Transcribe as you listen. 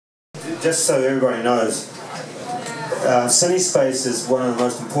just so everybody knows, CineSpace is one of the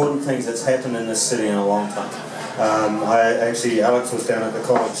most important things that's happened in this city in a long time. Alex was down at the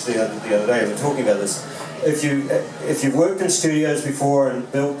college the other day, we were talking about this. If you've worked in studios before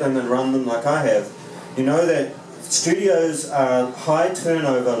and built them and run them like I have, you know that studios are high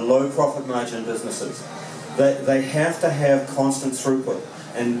turnover, low profit margin businesses. They have to have constant throughput,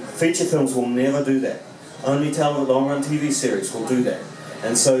 and feature films will never do that. Only long run TV series will do that.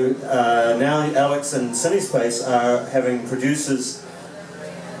 And so now Alex and CineSpace are having producers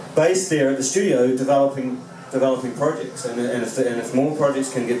based there at the studio developing projects, and if more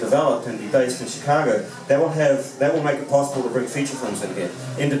projects can get developed and be based in Chicago, that will make it possible to bring feature films in here.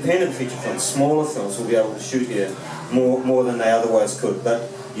 Independent feature films, smaller films will be able to shoot here more than they otherwise could. But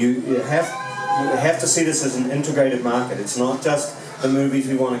you have to see this as an integrated market. It's not just the movies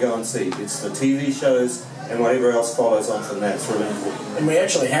we want to go and see. It's the TV shows and whatever else follows on from that. It's really important. And we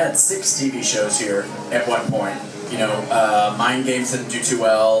actually had 6 TV shows here at one point. You know, Mind Games didn't do too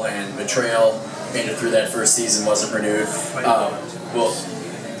well, and Betrayal made it through that first season, wasn't renewed. Well,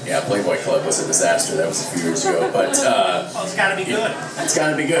 yeah, Playboy Club was a disaster. That was a few years ago, but well, it's got to be good. It's got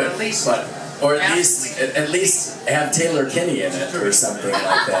to be good. Or at least have Taylor Kinney in it or something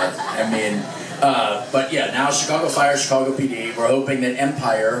like that. I mean, but yeah, now Chicago Fire, Chicago PD. We're hoping that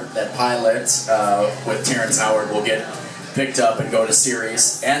Empire, that pilot with Terrence Howard, will get picked up and go to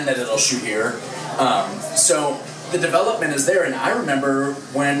series, and that it'll shoot here. So the development is there, and I remember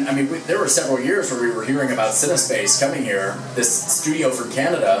when, I mean, there were several years where we were hearing about CineSpace coming here, this studio from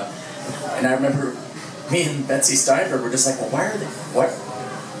Canada, and I remember me and Betsy Steinberg were just like, well,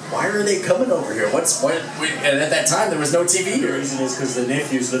 why are they coming over here? And at that time, there was no TV here. The reason is because the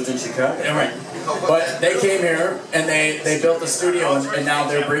nephews lived in Chicago. Yeah, right. But they came here, and they built a studio, and now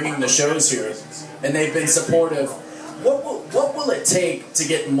they're bringing the shows here, and they've been supportive. What will it take to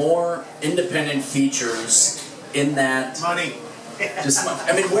get more independent features in that? Money.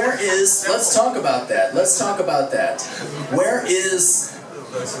 I mean, let's talk about that. Let's talk about that. Where is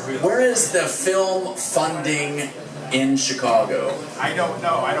the film funding in Chicago? I don't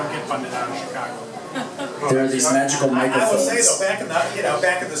know. I don't get funded out of Chicago. There are these magical microphones. I will say though,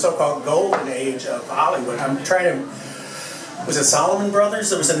 back in the so-called golden age of Hollywood, I'm trying to. Was it Solomon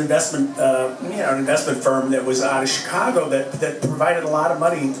Brothers? There was an investment, an investment firm that was out of Chicago that provided a lot of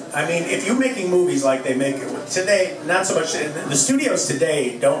money. I mean, if you're making movies like they make it today, not so much. The studios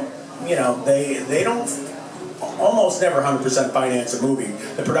today don't, they don't almost never 100% finance a movie.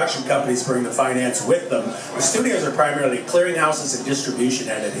 The production companies bring the finance with them. The studios are primarily clearinghouses and distribution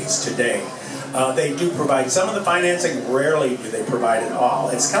entities today. They do provide some of the financing. Rarely do they provide it all.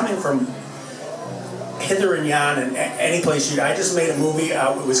 It's coming from hither and yon, and any place I just made a movie.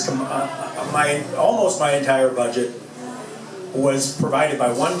 It was almost my entire budget was provided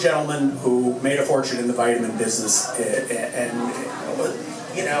by one gentleman who made a fortune in the vitamin business, and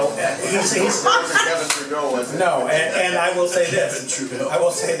he's no, and I will say this. I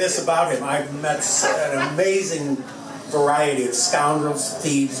will say this about him. I've met an amazing variety of scoundrels,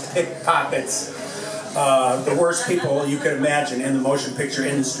 thieves, pickpockets. The worst people you could imagine in the motion picture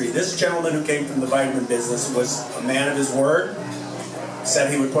industry. This gentleman who came from the vitamin business was a man of his word,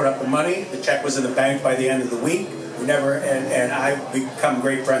 said he would put up the money, the check was in the bank by the end of the week. And I've become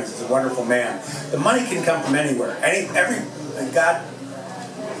great friends. He's a wonderful man. The money can come from anywhere.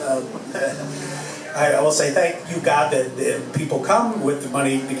 I will say thank you God that people come with the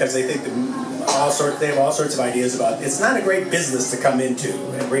money because they think they have all sorts of ideas about it. It's not a great business to come into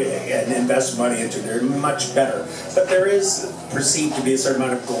and invest money into. They're much better. But there is perceived to be a certain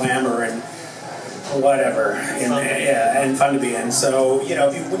amount of glamour and whatever, and fun to be in. So,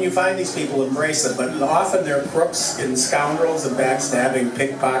 when you find these people, embrace them. But often they're crooks and scoundrels and backstabbing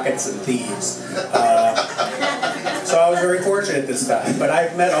pickpockets and thieves. So I was very fortunate this time. But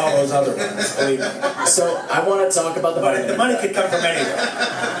I've met all those other ones, believe me. So I want to talk about the money. The money could come from anywhere.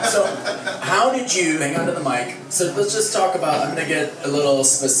 So how did you, hang on to the mic, so let's just talk about, I'm going to get a little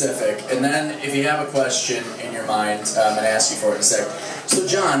specific, and then if you have a question in your mind, I'm going to ask you for it in a sec. So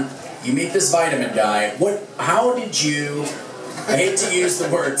John, you meet this vitamin guy. How did you, I hate to use the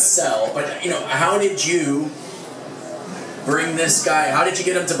word sell, but how did you bring this guy, how did you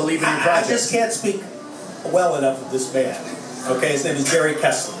get him to believe in your project? I just can't speak well enough of this man. Okay, his name is Jerry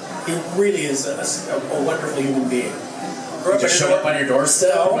Kessler. He really is a wonderful human being. He just showed up on your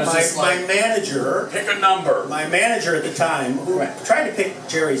doorstep? No, my manager... Pick a number. My manager at the time, who tried to pick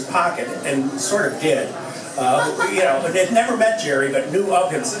Jerry's pocket, and sort of did, and had never met Jerry, but knew of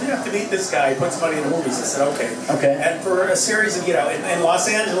him, said, you have to meet this guy, he puts money in the movies. I said, okay. And for a series of, in Los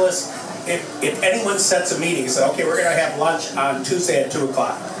Angeles, if anyone sets a meeting, said, okay, we're going to have lunch on Tuesday at 2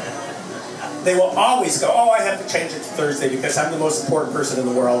 o'clock. they will always go, oh, I have to change it to Thursday because I'm the most important person in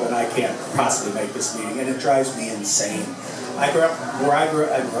the world and I can't possibly make this meeting, and it drives me insane. I grew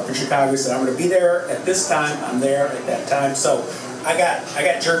up in Chicago, so I'm going to be there at this time, I'm there at that time. So I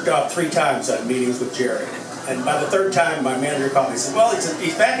got jerked off 3 times on meetings with Jerry. And by the 3rd time, my manager called me and said, well,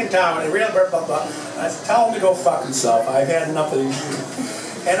 he's back in town, and blah, blah, blah. I said, tell him to go fuck himself. I've had enough of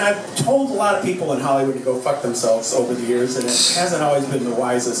these. And I've told a lot of people in Hollywood to go fuck themselves over the years, and it hasn't always been the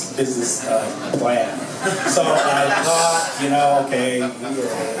wisest business plan. So I thought, okay,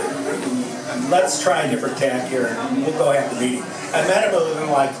 let's try a different tack here, and we'll go have the meeting. I met him within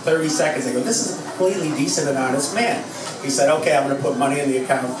like 30 seconds. I go, this is a completely decent and honest man. He said, okay, I'm going to put money in the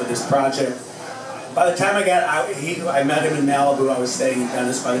account for this project. By the time I got out, I met him in Malibu. I was staying in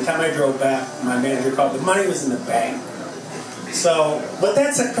Venice. By the time I drove back, my manager called. The money was in the bank. So, but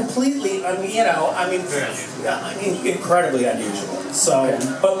that's a completely, incredibly unusual. So,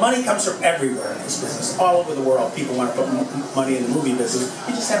 but money comes from everywhere in this business, all over the world. People want to put money in the movie business.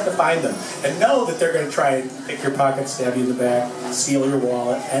 You just have to find them and know that they're going to try and pick your pocket, stab you in the back, steal your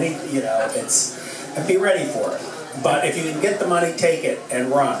wallet. And be ready for it. But if you can get the money, take it and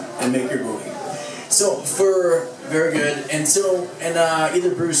run and make your movie. So very good, and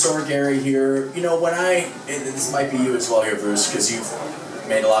either Bruce or Gary here, this might be you as well here, Bruce, because you've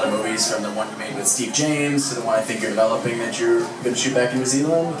made a lot of movies, from the one you made with Steve James to the one I think you're developing that you're going to shoot back in New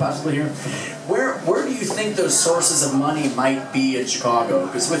Zealand, possibly here. Where do you think those sources of money might be in Chicago?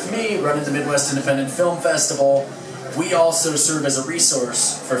 Because with me, running the Midwest Independent Film Festival, we also serve as a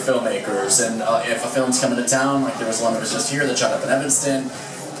resource for filmmakers, and if a film's coming to town, like there was one that was just here that shot up in Evanston,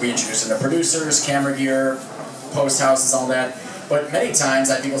 we introduce them to producers, camera gear, post houses, all that. But many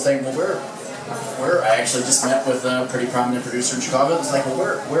times I have people saying, well, I actually just met with a pretty prominent producer in Chicago. It's like,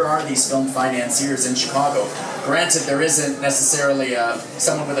 well, where are these film financiers in Chicago? Granted, there isn't necessarily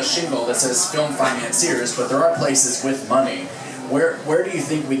someone with a shingle that says film financiers, but there are places with money. Where do you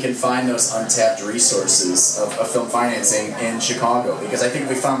think we can find those untapped resources of film financing in Chicago? Because I think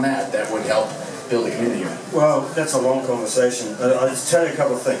we found that would help build a community here. Well, that's a long conversation. I'll just tell you a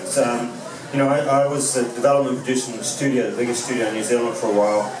couple of things. I was a development producer in the studio, the biggest studio in New Zealand for a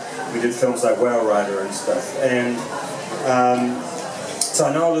while. We did films like Whale Rider and stuff. And so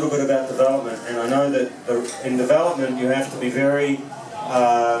I know a little bit about development, and I know that in development you have to be very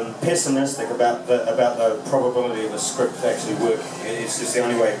pessimistic about the probability of a script actually working. It's just the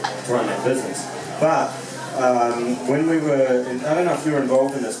only way to run that business. But when we were, I don't know if you were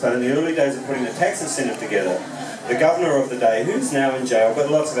involved in this, but in the early days of putting the tax incentive together, the governor of the day, who's now in jail, but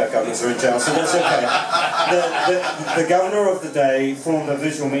lots of our governors are in jail, so that's okay. The governor of the day formed a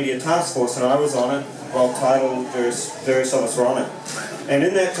visual media task force, and I was on it. Rob Title, various of us were on it. And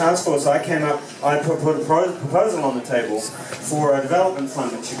in that task force, I put a proposal on the table for a development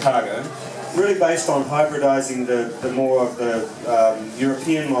fund in Chicago, really based on hybridizing the more of the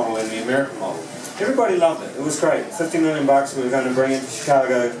European model and the American model. Everybody loved it. It was great. $50 million we were going to bring into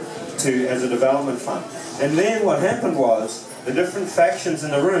Chicago as a development fund. And then what happened was the different factions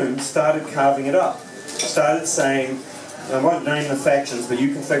in the room started carving it up. Started saying, I won't name the factions, but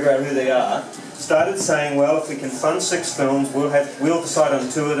you can figure out who they are. Started saying, well, if we can fund 6 films, we'll decide on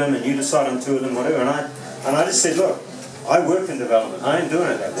 2 of them, and you decide on 2 of them, whatever. And I just said, look, I work in development. I ain't doing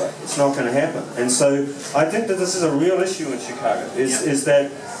it that way. It's not going to happen. And so I think that this is a real issue in Chicago. Is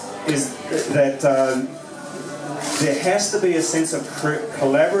that there has to be a sense of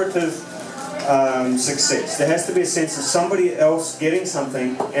collaborative success. There has to be a sense of somebody else getting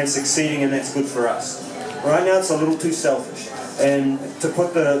something and succeeding, and that's good for us. Right now, it's a little too selfish. And to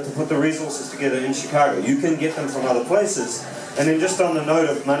put the resources together in Chicago, you can get them from other places. And then just on the note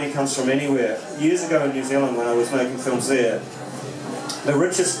of money comes from anywhere, years ago in New Zealand when I was making films there, the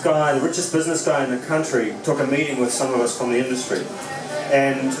richest business guy in the country took a meeting with some of us from the industry.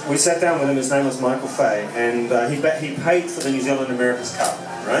 And we sat down with him. His name was Michael Fay, and he paid for the New Zealand America's Cup,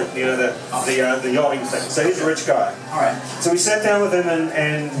 right? You know, the yachting thing. So he's a rich guy. All right. So we sat down with him,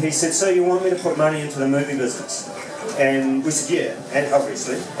 and he said, "So you want me to put money into the movie business?" And we said, "Yeah," and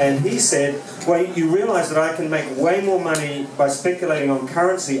obviously. And he said, "Well, you realise that I can make way more money by speculating on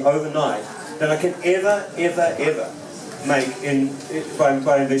currency overnight than I can ever make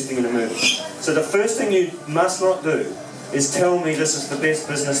by investing in a movie. So the first thing you must not do is tell me this is the best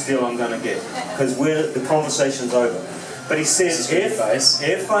business deal I'm going to get, because the conversation's over." But he said,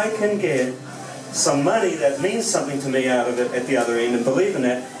 if I can get some money that means something to me out of it at the other end and believe in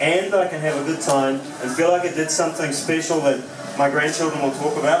that, and I can have a good time and feel like I did something special that my grandchildren will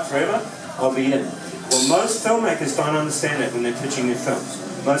talk about forever, I'll be in. Well, most filmmakers don't understand that when they're pitching their films.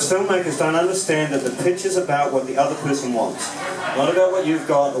 Most filmmakers don't understand that the pitch is about what the other person wants. Not about what you've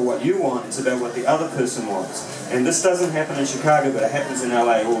got or what you want, it's about what the other person wants. And this doesn't happen in Chicago, but it happens in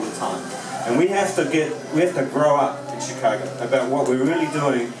LA all the time. And we have to grow up in Chicago about what we're really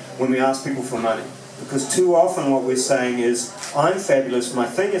doing when we ask people for money. Because too often what we're saying is, I'm fabulous, my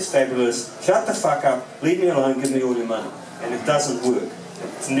thing is fabulous, shut the fuck up, leave me alone, give me all your money. And it doesn't work.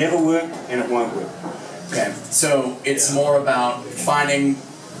 It's never worked, and it won't work. Okay, so it's more about finding,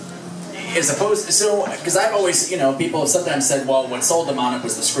 as opposed to, so, because I've always, people have sometimes said, well, what sold them on it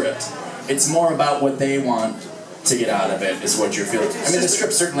was the script. It's more about what they want to get out of it, is what you're feeling. I mean, the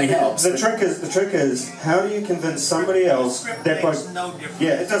script certainly helps. The trick is, how do you convince somebody else that by...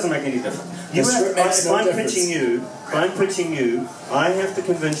 Yeah, it doesn't make any difference. If I'm pitching you, I have to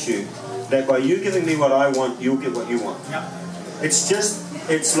convince you that by you giving me what I want, you'll get what you want.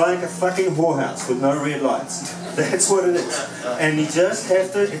 It's like a fucking whorehouse with no red lights. That's what it is. And you just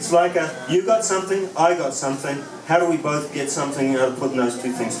have to, it's like you got something, I got something, how do we both get something out of putting those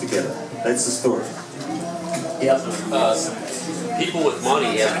two things together? That's the story. Yep. People with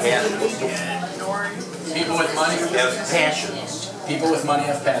money have passions. People with money have passions. People with money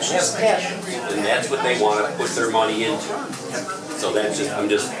have passions. Have passions. And that's what they want to put their money into. So that's just, I'm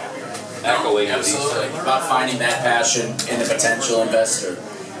just echoing what he's saying. About finding that passion in the potential investor.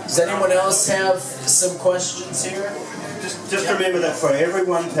 Does anyone else have some questions here? Just remember that for every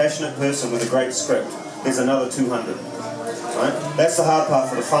one passionate person with a great script, there's another 200. Right? That's the hard part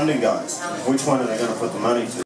for the funding guys. Which one are they going to put the money to?